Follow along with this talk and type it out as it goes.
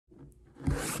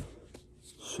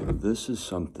So this is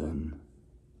something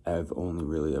I've only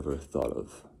really ever thought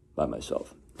of by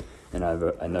myself, and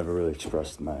I never really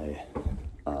expressed my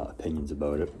opinions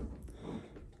about it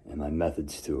and my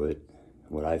methods to it,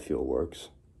 what I feel works.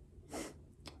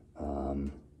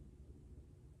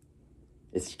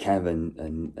 It's kind of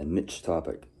a niche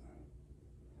topic,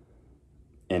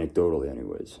 anecdotally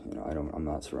anyways. I'm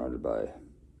not surrounded by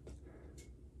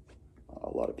a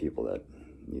lot of people that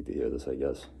need to hear this, I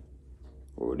guess,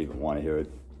 or would even want to hear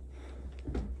it.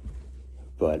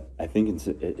 But I think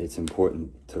it's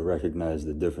important to recognize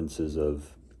the differences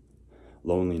of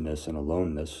loneliness and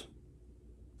aloneness.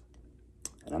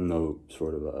 And I'm no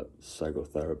sort of a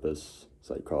psychotherapist,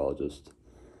 psychologist,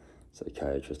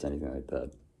 psychiatrist, anything like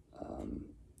that.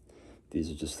 These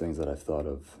are just things that I've thought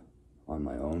of on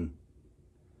my own,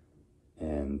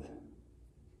 and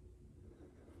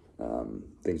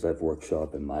things I've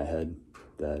workshopped in my head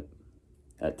that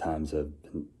at times have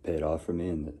been paid off for me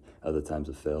and that other times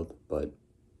have failed. But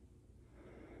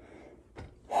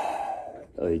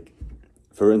like,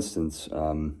 for instance,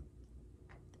 when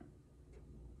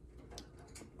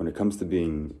it comes to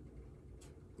being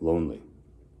lonely,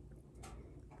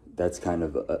 that's kind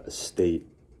of a state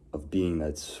of being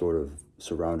that's sort of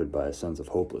surrounded by a sense of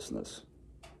hopelessness,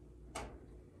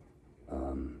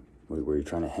 where you're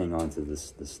trying to hang on to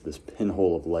this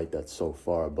pinhole of light that's so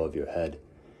far above your head.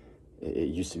 It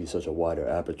used to be such a wider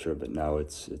aperture, but now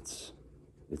it's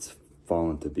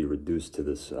fallen to be reduced to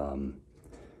this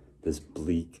this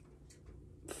bleak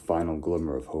final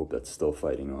glimmer of hope that's still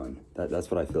fighting on. That's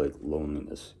what I feel like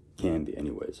loneliness can be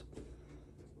anyways.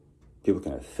 People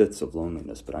can have fits of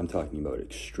loneliness, but I'm talking about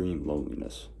extreme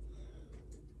loneliness,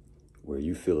 where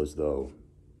you feel as though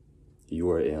you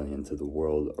are alien to the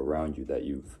world around you that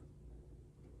you've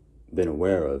been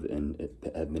aware of and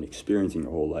have been experiencing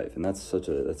your whole life. And that's such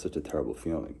a terrible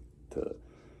feeling to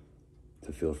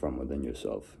feel from within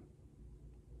yourself.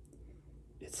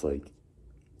 It's like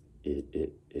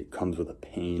it comes with a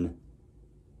pain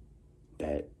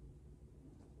that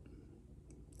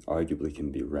arguably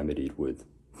can be remedied with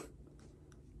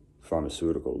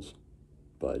pharmaceuticals,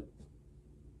 but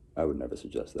I would never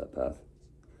suggest that path.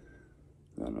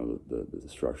 I know the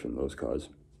destruction those cause.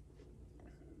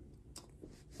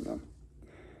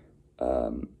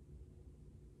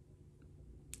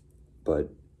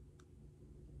 But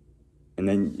and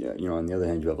then on the other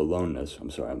hand, you have aloneness.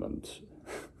 I'm sorry,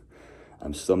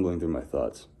 I'm stumbling through my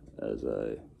thoughts as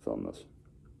I film this.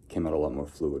 Came out a lot more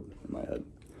fluid in my head.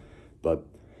 But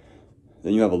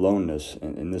then you have aloneness,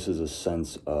 and this is a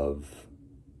sense of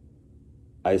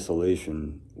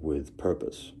isolation with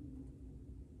purpose.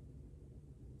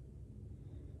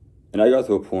 And I got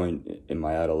to a point in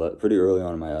my pretty early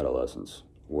on in my adolescence,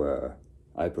 where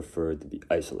I preferred to be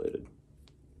isolated,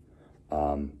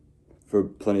 for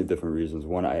plenty of different reasons.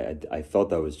 One, I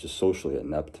felt I was just socially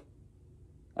inept.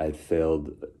 I had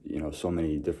failed, so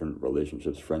many different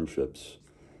relationships, friendships,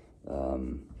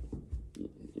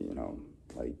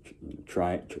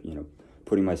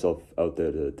 putting myself out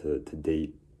there to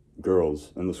date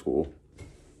girls in the school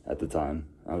at the time.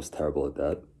 I was terrible at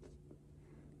that.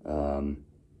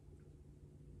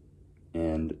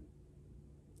 And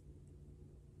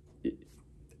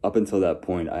up until that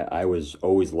point, I was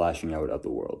always lashing out at the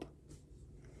world.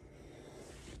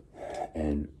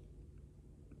 And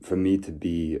for me to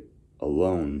be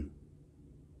alone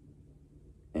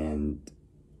and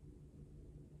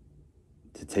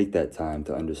to take that time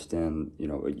to understand,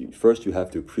 first you have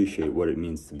to appreciate what it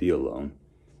means to be alone.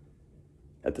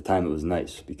 At the time it was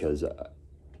nice, because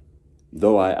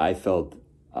though I felt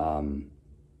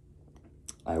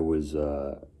I was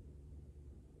an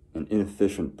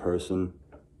inefficient person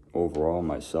overall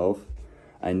myself,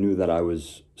 I knew that I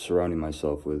was surrounding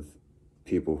myself with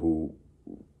people who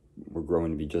were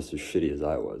growing to be just as shitty as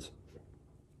I was.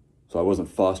 So I wasn't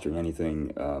fostering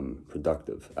anything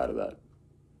productive out of that.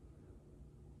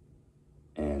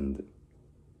 And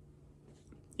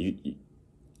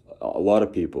a lot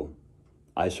of people,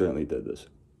 I certainly did this,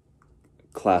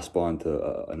 clasp on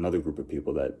to another group of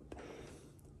people that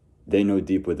they know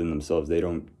deep within themselves they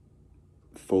don't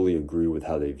fully agree with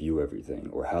how they view everything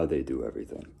or how they do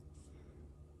everything.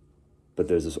 But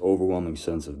there's this overwhelming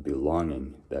sense of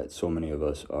belonging that so many of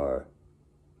us are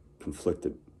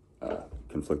conflicted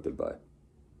by,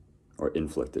 or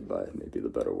inflicted by, maybe the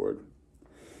better word.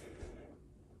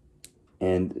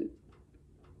 And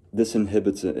this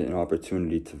inhibits an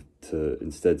opportunity to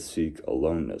instead seek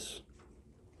aloneness,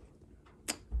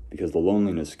 because the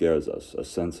loneliness scares us. A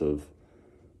sense of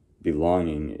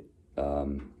belonging,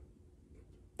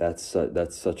 that's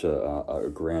such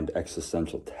a grand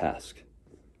existential task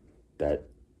that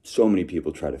so many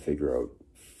people try to figure out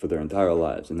for their entire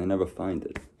lives, and they never find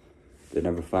it. They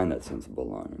never find that sense of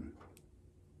belonging.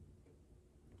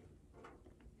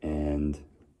 And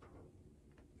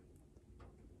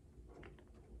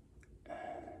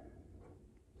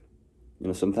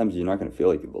sometimes you're not going to feel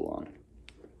like you belong.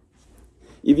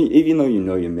 Even though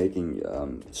you're making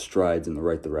strides in the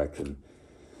right direction,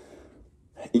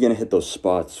 you're going to hit those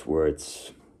spots where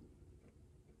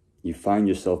you find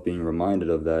yourself being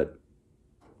reminded of that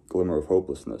glimmer of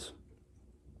hopelessness.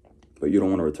 But you don't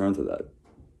want to return to that.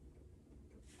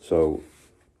 So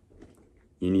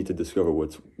you need to discover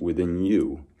what's within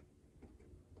you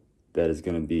that is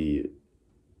going to be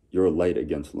your light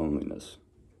against loneliness.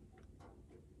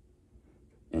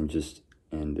 And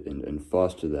and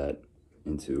foster that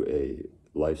into a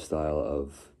lifestyle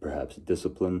of perhaps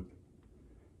discipline.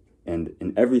 And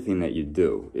in everything that you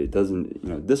do, it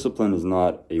doesn't, discipline is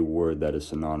not a word that is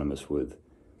synonymous with,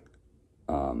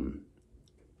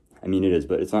 it is,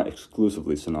 but it's not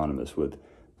exclusively synonymous with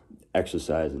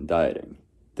exercise and dieting.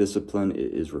 Discipline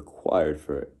is required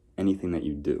for anything that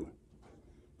you do.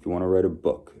 If you want to write a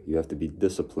book, you have to be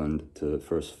disciplined to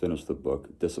first finish the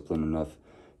book, disciplined enough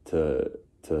to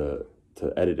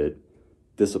edit it,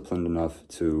 disciplined enough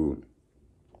to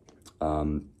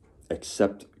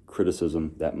accept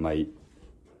criticism that might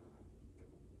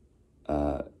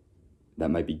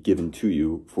be given to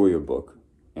you for your book,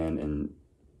 and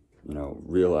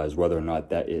realize whether or not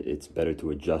that it's better to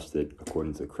adjust it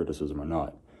according to criticism or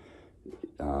not.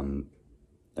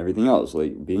 Everything else,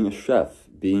 like being a chef,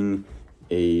 being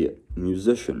a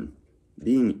musician,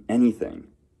 being anything,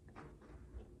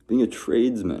 being a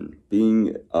tradesman,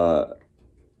 being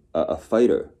a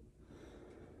fighter,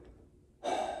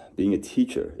 being a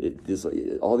teacher,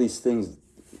 all these things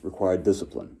require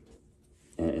discipline,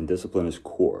 and discipline is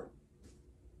core.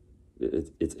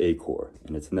 It's a core,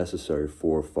 and it's necessary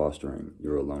for fostering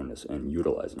your aloneness and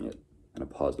utilizing it in a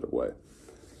positive way.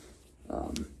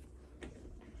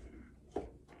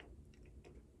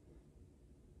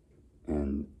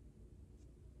 And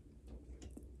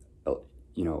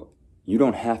you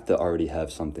don't have to already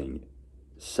have something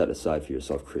set aside for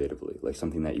yourself creatively, like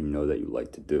something that you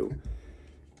like to do,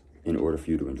 in order for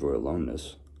you to enjoy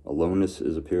aloneness. Aloneness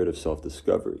is a period of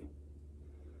self-discovery,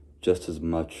 just as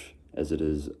much as it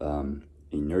is a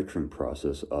nurturing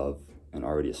process of an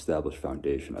already established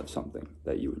foundation of something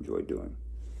that you enjoy doing.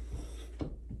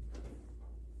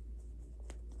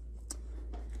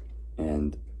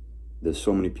 And there's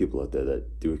so many people out there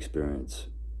that do experience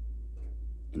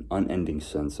an unending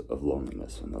sense of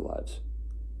loneliness in their lives.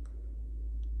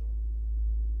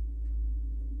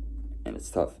 And it's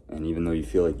tough. And even though you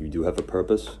feel like you do have a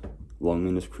purpose,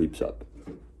 loneliness creeps up.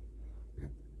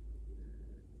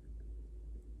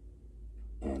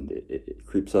 And it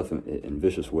creeps up in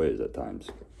vicious ways at times.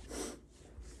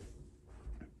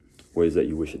 Ways that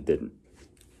you wish it didn't.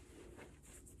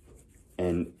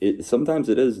 And sometimes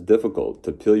it is difficult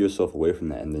to peel yourself away from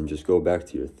that and then just go back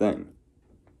to your thing.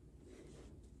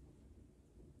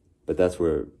 But that's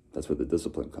where the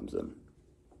discipline comes in.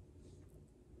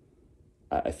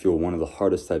 I feel one of the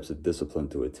hardest types of discipline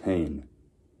to attain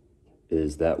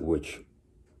is that which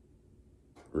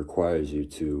requires you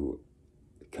to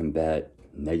combat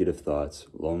negative thoughts,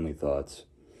 lonely thoughts,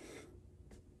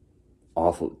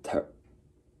 awful,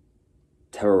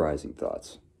 terrorizing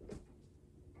thoughts.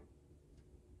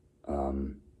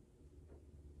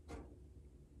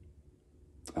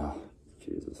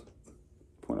 Jesus.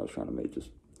 The point I was trying to make just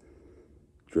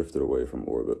drifted away from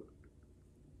orbit.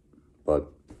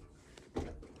 But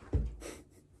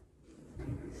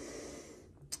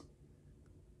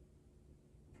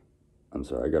I'm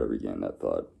sorry, I gotta regain that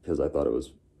thought because I thought it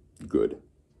was good.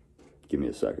 Give me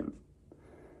a second.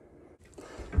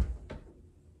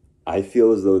 I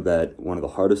feel as though that one of the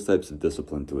hardest types of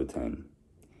discipline to attain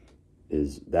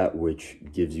is that which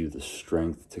gives you the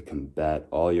strength to combat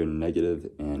all your negative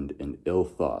and ill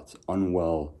thoughts,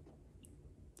 unwell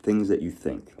things that you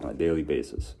think on a daily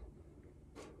basis,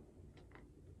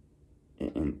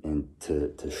 and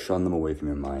to shun them away from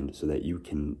your mind so that you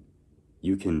can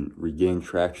regain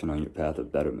traction on your path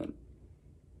of betterment,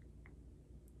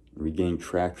 regain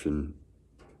traction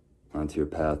onto your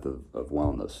path of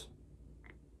wellness,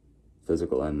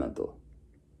 physical and mental.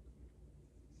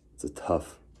 It's a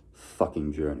tough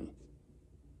fucking journey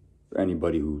for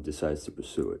anybody who decides to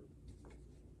pursue it.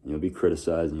 And you'll be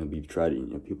criticized, and you'll be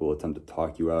people will attempt to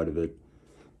talk you out of it,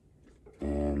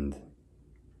 and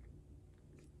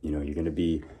you're going to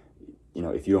be,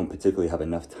 if you don't particularly have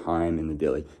enough time in the day,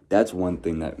 like, that's one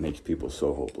thing that makes people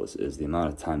so hopeless, is the amount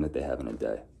of time that they have in a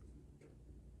day.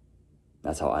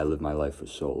 That's how I lived my life for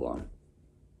so long.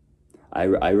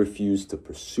 I refused to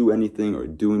pursue anything or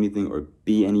do anything or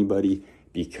be anybody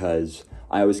because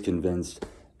I was convinced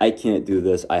I can't do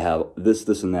this. I have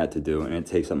this, and that to do, and it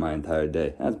takes up my entire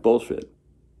day. That's bullshit.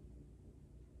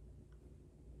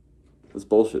 It's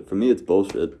bullshit. For me, it's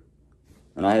bullshit.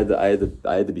 And I had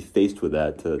to be faced with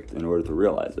that in order to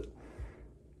realize it.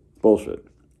 Bullshit.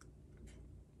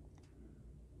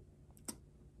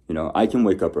 You know, I can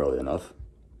wake up early enough.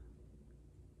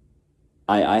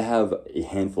 I have a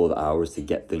handful of hours to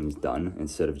get things done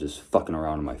instead of just fucking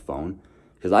around on my phone.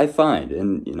 Because I find,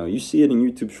 and you know, you see it in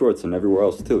YouTube Shorts and everywhere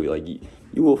else too, like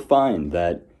you will find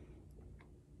that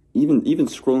even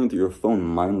scrolling through your phone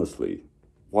mindlessly,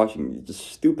 watching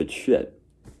just stupid shit,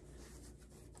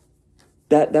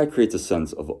 that creates a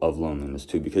sense of loneliness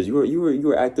too, because you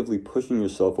are actively pushing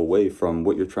yourself away from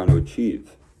what you're trying to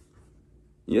achieve.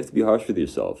 You have to be harsh with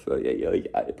yourself.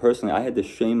 Personally, I had to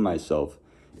shame myself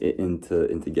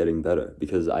into getting better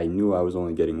because I knew I was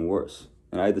only getting worse,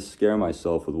 and I had to scare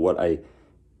myself with what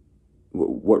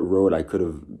road I could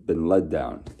have been led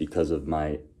down because of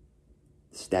my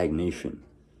stagnation,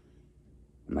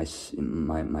 my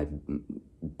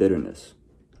bitterness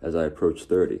as I approached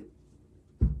 30.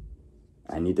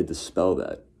 I need to dispel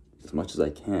that as much as I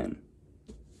can.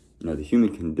 You know, the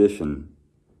human condition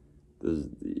does,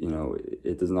 you know,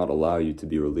 it does not allow you to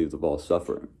be relieved of all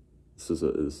suffering. This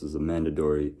is a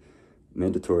mandatory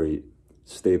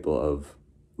staple of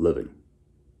living.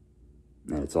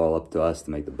 And it's all up to us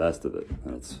to make the best of it.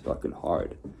 And it's fucking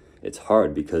hard. It's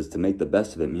hard because to make the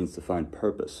best of it means to find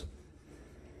purpose.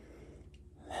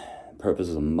 Purpose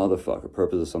is a motherfucker.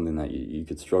 Purpose is something that you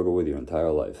could struggle with your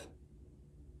entire life.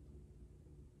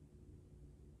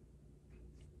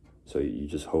 So you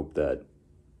just hope that,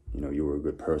 you know, you were a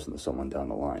good person to someone down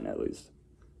the line, at least.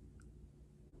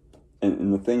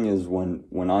 And the thing is,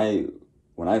 when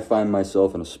I find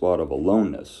myself in a spot of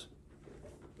aloneness,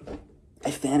 I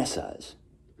fantasize.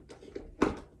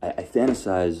 I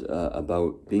fantasize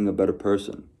about being a better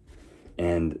person.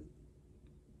 And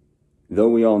though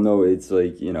we all know it's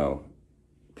like, you know,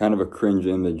 kind of a cringe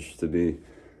image to be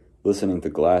listening to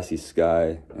Glassy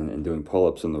Sky and doing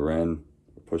pull-ups in the rain,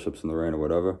 push-ups in the rain or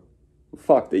whatever.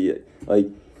 Fuck, like,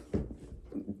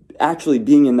 actually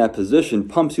being in that position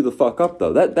pumps you the fuck up,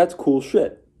 though. That's cool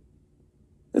shit.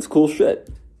 It's cool shit.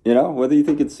 You know, whether you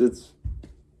think it's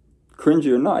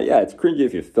cringy or not. Yeah, it's cringy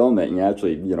if you film it and you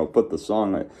actually, you know, put the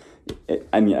song.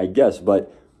 I mean, I guess,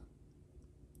 but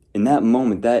in that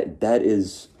moment, that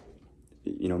is,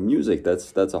 you know, music.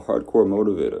 That's a hardcore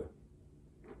motivator.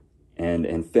 And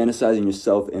fantasizing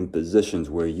yourself in positions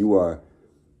where you are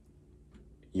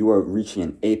reaching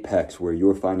an apex where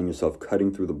you're finding yourself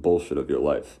cutting through the bullshit of your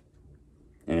life.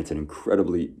 And it's an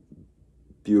incredibly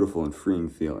beautiful and freeing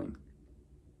feeling.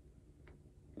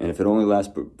 And if it only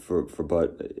lasts for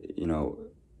you know,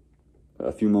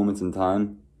 a few moments in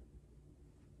time,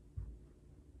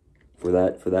 for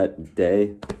that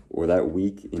day or that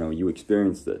week, you know, you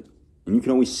experienced it. And you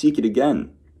can always seek it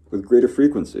again with greater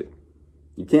frequency.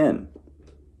 You can.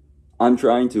 I'm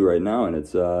trying to right now, and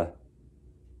it's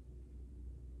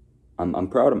I'm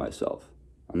proud of myself.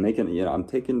 I'm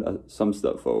taking some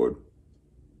step forward.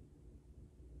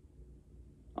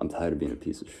 I'm tired of being a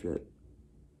piece of shit.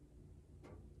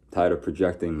 Tired of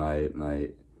projecting my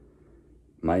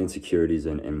insecurities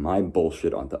and my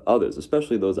bullshit onto others,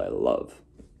 especially those I love.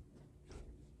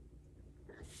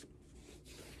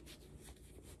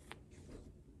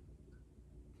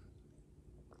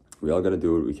 We all got to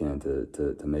do what we can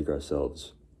to make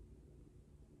ourselves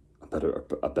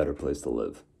a better place to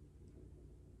live.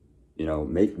 You know,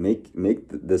 make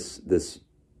this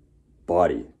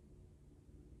body,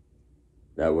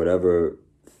 that whatever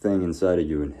thing inside of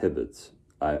you inhabits,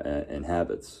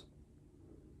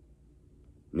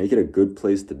 make it a good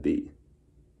place to be.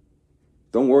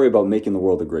 Don't worry about making the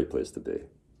world a great place to be.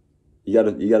 You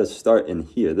gotta start in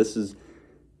here. This is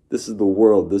the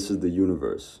world. This is the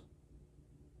universe.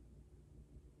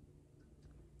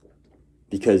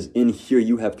 Because in here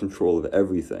you have control of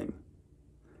everything.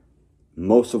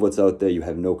 Most of what's out there you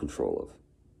have no control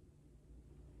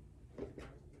of.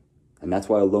 And that's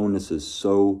why aloneness is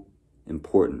so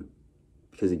important.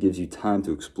 Because it gives you time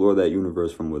to explore that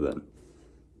universe from within.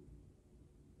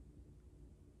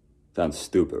 Sounds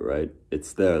stupid, right?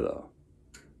 It's there, though.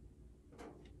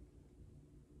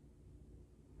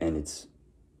 And it's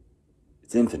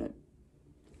infinite.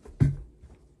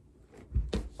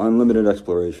 Unlimited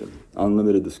exploration.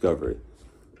 Unlimited discovery.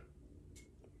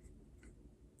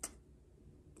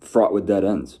 Fraught with dead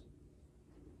ends.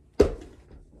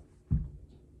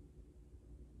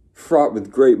 Fraught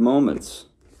with great moments.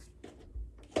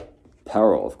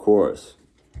 Peril, of course.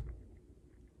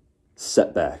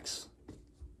 setbacks.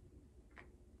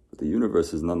 But the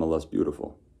universe is nonetheless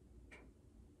beautiful,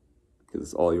 because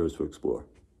it's all yours to explore.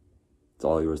 It's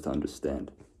all yours to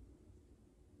understand.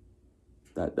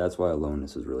 That's why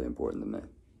aloneness is really important to me.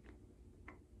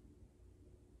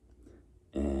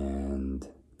 And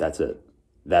that's it.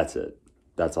 That's it.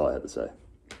 That's all I have to say.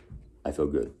 I feel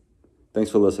good.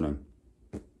 Thanks for listening.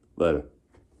 Later.